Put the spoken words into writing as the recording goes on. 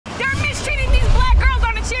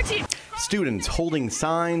Students holding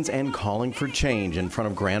signs and calling for change in front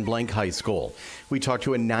of Grand Blanc High School. We talked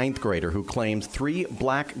to a 9th grader who claims 3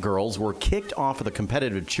 black girls were kicked off of the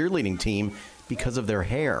competitive cheerleading team because of their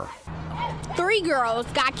hair. 3 girls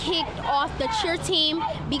got kicked off the cheer team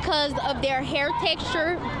because of their hair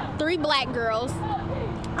texture. 3 black girls.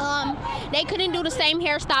 They couldn't do the same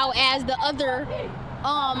hairstyle as the other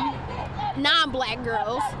non-black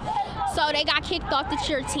girls, so they got kicked off the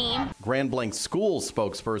cheer team. Grand Blanc School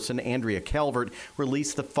spokesperson Andrea Calvert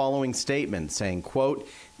released the following statement saying, quote,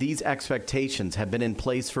 "These expectations have been in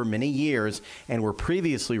place for many years and were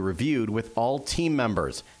previously reviewed with all team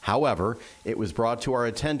members. However, it was brought to our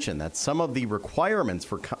attention that some of the requirements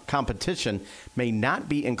for competition may not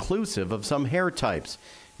be inclusive of some hair types.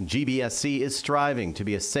 GBSC is striving to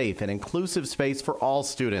be a safe and inclusive space for all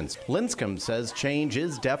students." Linscomb says change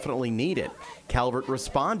is definitely needed. Calvert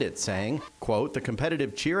responded saying, quote, "The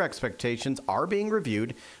competitive cheer expectations are being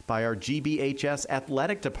reviewed by our GBHS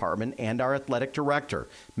athletic department and our athletic director.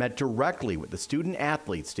 Met directly with the student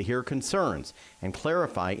athletes to hear concerns and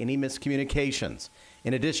clarify any miscommunications.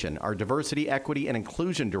 In addition, our Diversity, Equity, and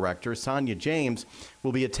Inclusion Director, Sonia James,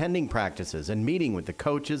 will be attending practices and meeting with the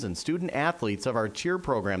coaches and student athletes of our cheer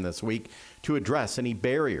program this week to address any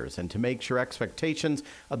barriers and to make sure expectations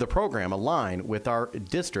of the program align with our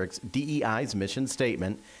district's DEI's mission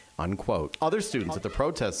statement." Unquote. Other students at the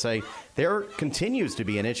protest say there continues to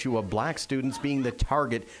be an issue of black students being the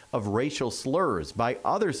target of racial slurs by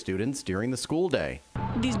other students during the school day.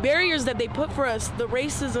 These barriers that they put for us, the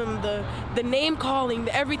racism, the name calling,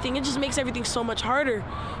 everything, it just makes everything so much harder,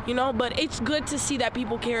 you know, but it's good to see that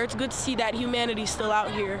people care. It's good to see that humanity's still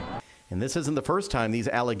out here. And this isn't the first time these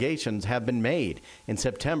allegations have been made. In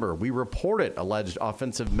September, we reported alleged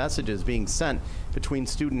offensive messages being sent between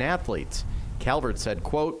student athletes. Calvert said,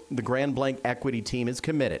 quote, "The Grand Blanc Equity Team is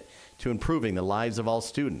committed to improving the lives of all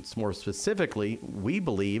students. More specifically, we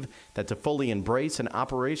believe that to fully embrace and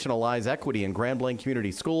operationalize equity in Grand Blanc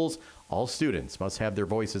Community Schools, all students must have their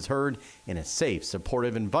voices heard in a safe,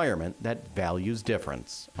 supportive environment that values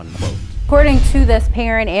difference." Unquote. According to this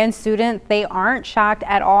parent and student, they aren't shocked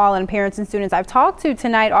at all, and parents and students I've talked to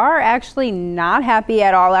tonight are actually not happy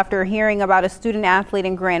at all after hearing about a student athlete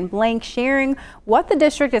in Grand Blanc sharing what the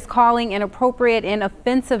district is calling inappropriate and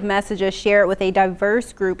offensive messages shared with a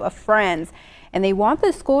diverse group of friends. And they want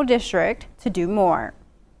the school district to do more.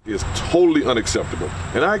 It's totally unacceptable.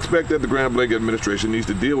 And I expect that the Grand Blanc administration needs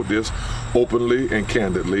to deal with this openly and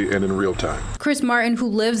candidly and in real time. Chris Martin, who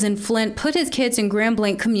lives in Flint, put his kids in Grand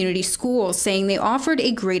Blanc Community Schools, saying they offered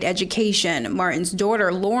a great education. Martin's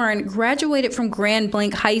daughter, Lauren, graduated from Grand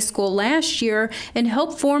Blanc High School last year and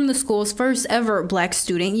helped form the school's first ever Black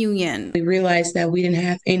Student Union. We realized that we didn't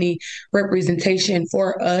have any representation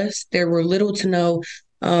for us. There were little to no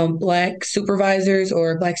Black supervisors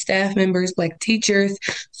or Black staff members, Black teachers.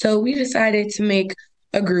 So we decided to make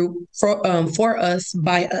a group for us,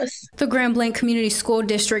 by us. The Grand Blanc Community School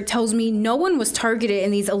District tells me no one was targeted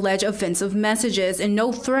in these alleged offensive messages and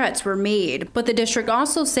no threats were made. But the district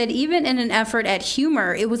also said even in an effort at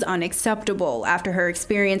humor, it was unacceptable. After her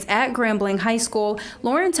experience at Grand Blanc High School,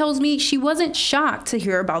 Lauren tells me she wasn't shocked to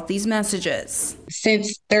hear about these messages.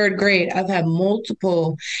 Since 3rd grade, I've had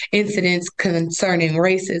multiple incidents concerning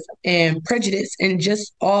racism and prejudice and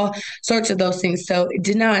just all sorts of those things. So it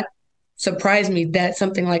did not surprise me that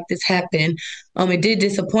something like this happened. It did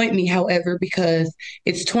disappoint me, however, because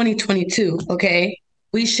it's 2022, okay?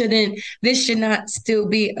 This should not still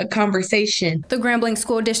be a conversation. The Grand Blanc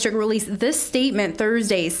School District released this statement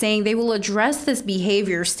Thursday saying they will address this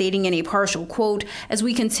behavior, stating in a partial quote, "As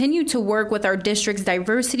we continue to work with our district's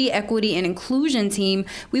diversity, equity, and inclusion team,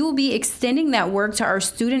 we will be extending that work to our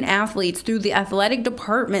student athletes through the athletic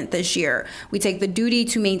department this year. We take the duty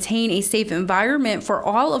to maintain a safe environment for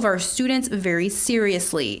all of our students very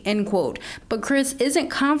seriously," end quote. But Chris isn't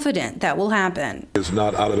confident that will happen. It's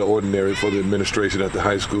not out of the ordinary for the administration at the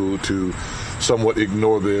high school to somewhat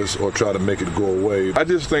ignore this or try to make it go away. I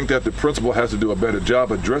just think that the principal has to do a better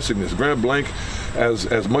job addressing this. Grand Blanc,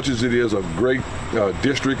 as much as it is a great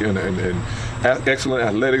district and excellent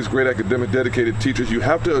athletics, great academic, dedicated teachers, you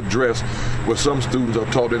have to address what some students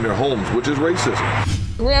are taught in their homes, which is racism.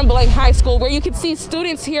 Grand Blanc High School, where you can see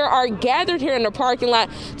students here are gathered here in the parking lot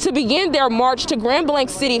to begin their march to Grand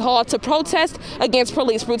Blanc City Hall to protest against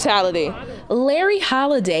police brutality. Larry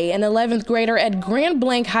Holliday, an 11th grader at Grand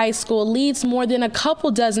Blanc High School, leads more than a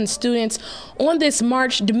couple dozen students on this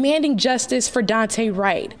march demanding justice for Dante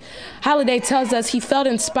Wright. Holliday tells us he felt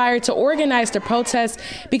inspired to organize the protest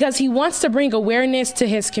because he wants to bring awareness to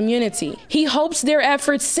his community. He hopes their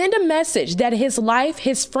efforts send a message that his life,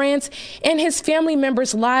 his friends, and his family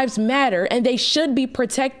members' lives matter and they should be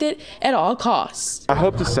protected at all costs. I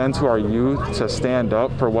hope to send to our youth to stand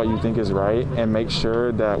up for what you think is right and make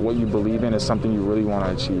sure that what you believe in is something you really want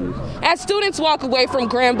to achieve. As students walk away from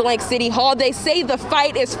Grand Blanc City Hall, they say the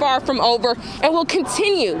fight is far from over and will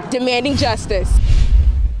continue demanding justice.